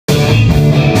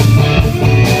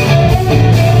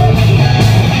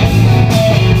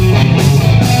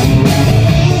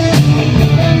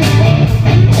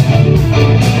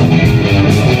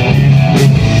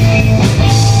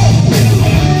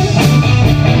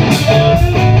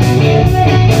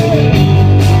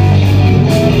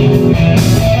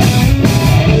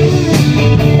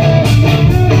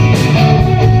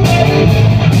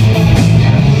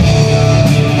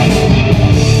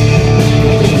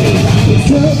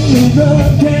the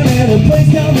run down at a place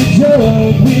called the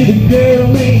Jug with a girl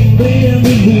named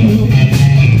Blue.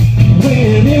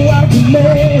 When he walked a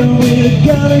man with a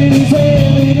gun in his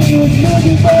hand and he was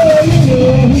looking for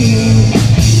him.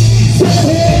 Said,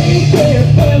 hey, that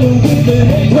fella with the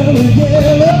head color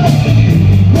yellow,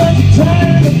 what you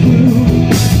trying to prove?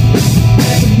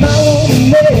 I won't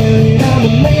marry, I'm a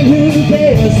man who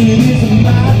cares, and this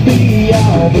might be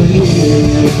all for you.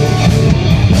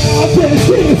 I'll say it's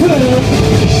pretty fun.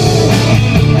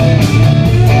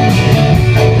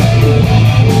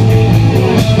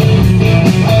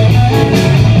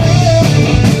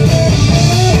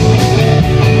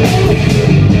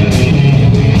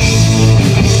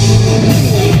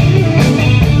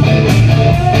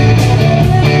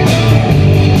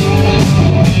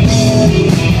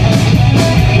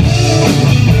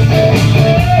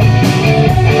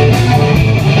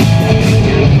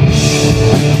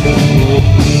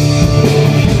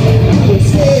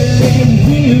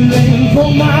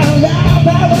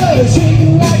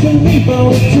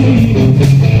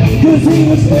 Cause he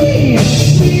was me,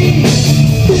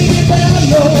 thinking about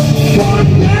love, one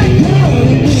night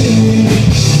calling me.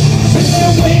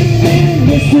 Said, wait a minute,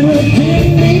 mister, I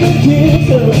didn't mean to kiss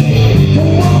her.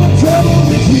 Don't want trouble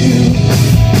with you.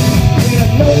 And I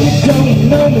know you don't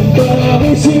know me, but I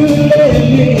wish you'd let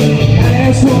me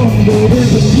ask one over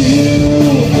from you.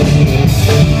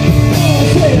 I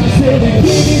said,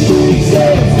 give me 3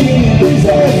 steps, give me 3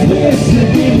 steps, mister,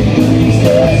 give me 3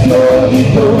 steps, you're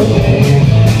before.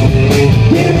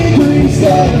 Give me 3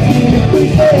 steps, give me 3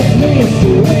 steps,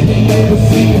 mister, and you never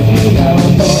see me no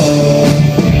more.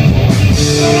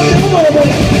 Come on,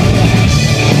 baby.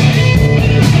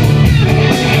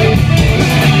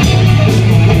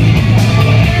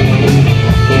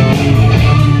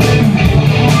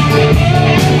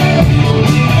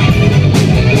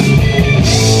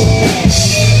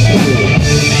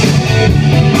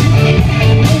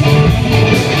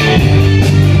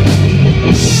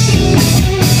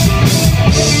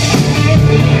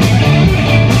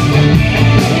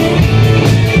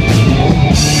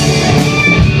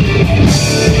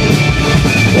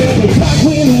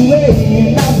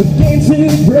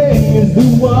 The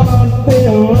one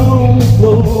fell on the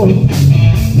floor.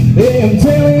 Hey, I'm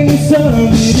telling you, son,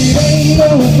 that it ain't no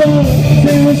fun.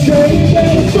 They were straight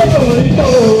down the 44.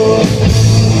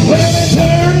 When I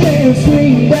turned and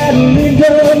screamed that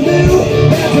Linda knew,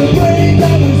 that's a break I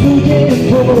was looking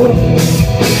for.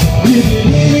 You can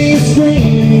hear me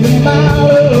screaming a mile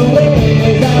away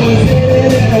as I was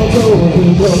headed out over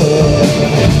the door.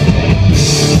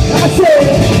 I said,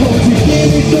 won't you give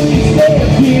me 3 steps,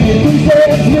 give me 3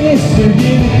 steps, mister,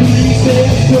 give me 3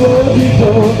 steps toward the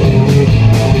door.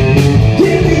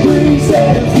 Give me 3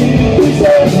 steps, give me 3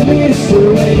 steps, mister,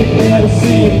 and you never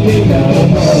see me no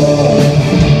more.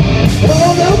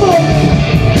 Oh, no more.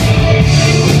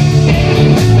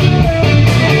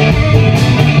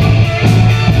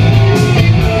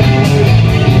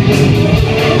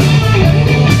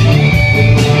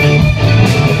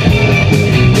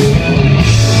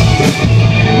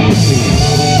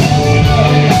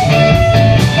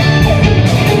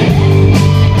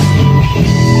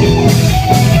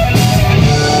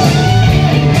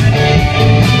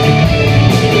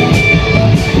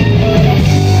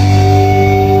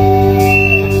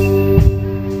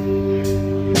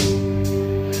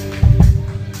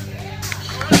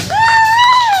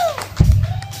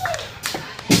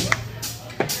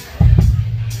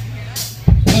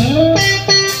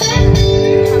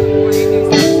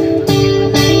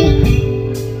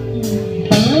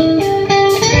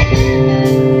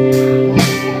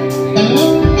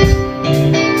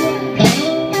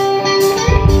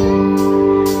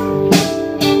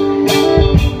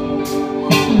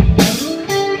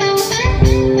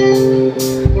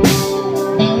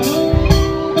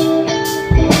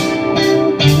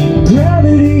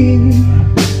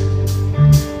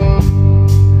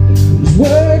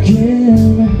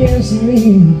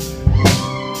 Me.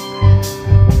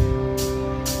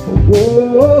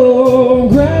 Oh,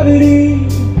 gravity,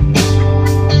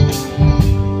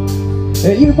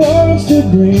 and you wants to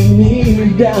bring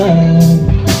me down.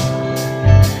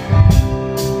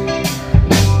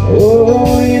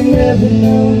 Oh, you never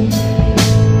know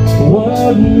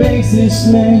what makes this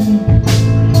man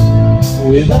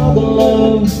with all the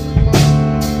love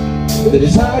that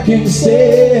his heart can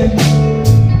stand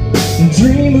and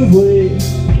dream of ways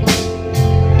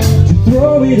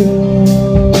throw it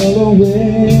all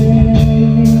away.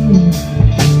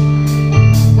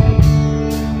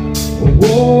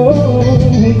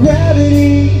 Whoa,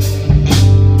 gravity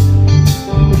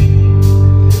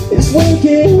is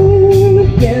working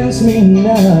against me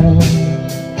now.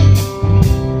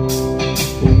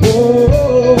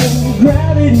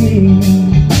 and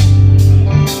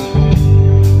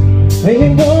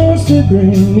it wants to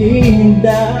bring me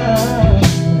down.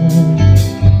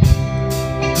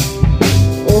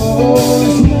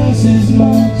 Oh, twice as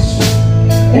much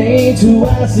ain't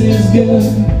twice as good,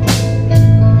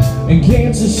 and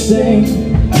can't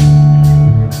sustain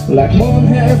like one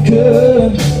half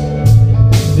could.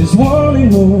 This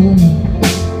wanting more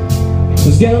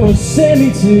was gonna send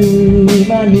me to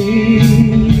my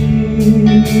knees.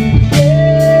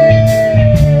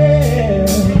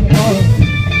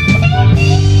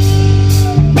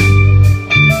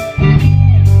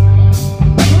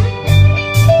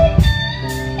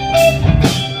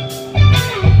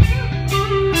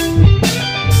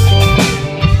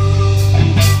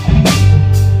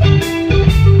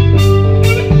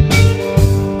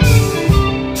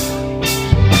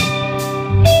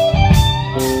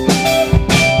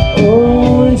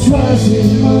 Twice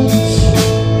as much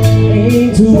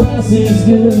ain't twice as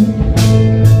good,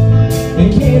 and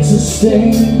can't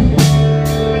sustain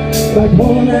like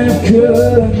one half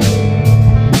could.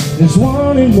 There's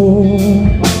wanting more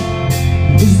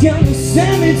is gonna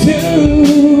send me to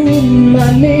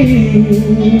my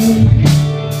knees.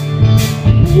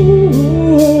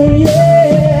 Ooh,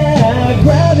 yeah,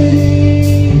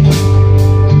 gravity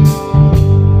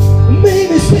made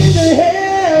me spin the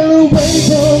hell away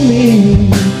from me.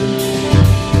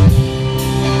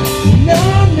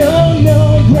 No,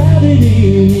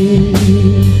 gravity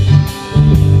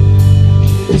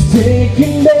is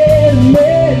taking me.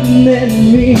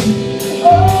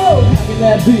 Oh, how can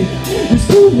that be? Just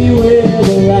put me where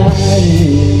the light is.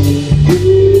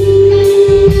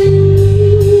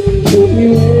 Put me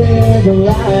where the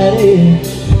light is.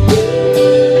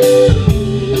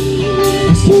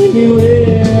 Just put me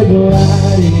where the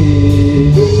light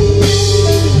is.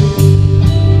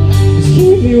 Just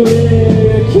keep me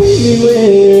where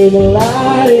the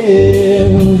light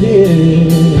is,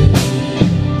 yeah.